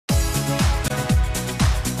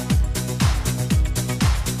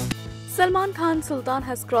Salman Khan Sultan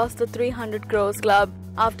has crossed the 300 crores club.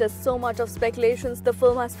 After so much of speculations, the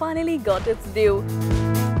film has finally got its due.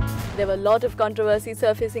 There were a lot of controversy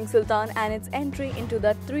surfacing Sultan and its entry into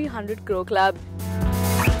the 300 crore club.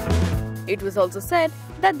 It was also said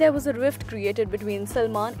that there was a rift created between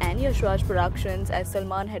Salman and Yash Raj Productions, as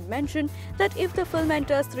Salman had mentioned that if the film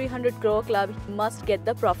enters 300 crore club, he must get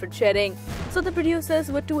the profit sharing. So the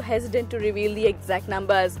producers were too hesitant to reveal the exact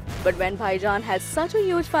numbers. But when Bhaijaan has such a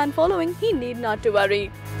huge fan following, he need not to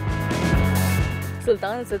worry.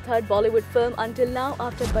 Sultan is the third Bollywood film until now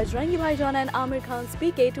after Bajrangi Bhaijaan and Amir Khan's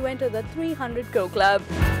PK to enter the 300 crore club.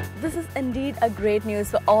 This is indeed a great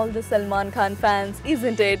news for all the Salman Khan fans,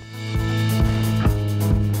 isn't it?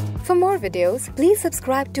 For more videos, please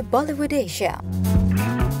subscribe to Bollywood Asia.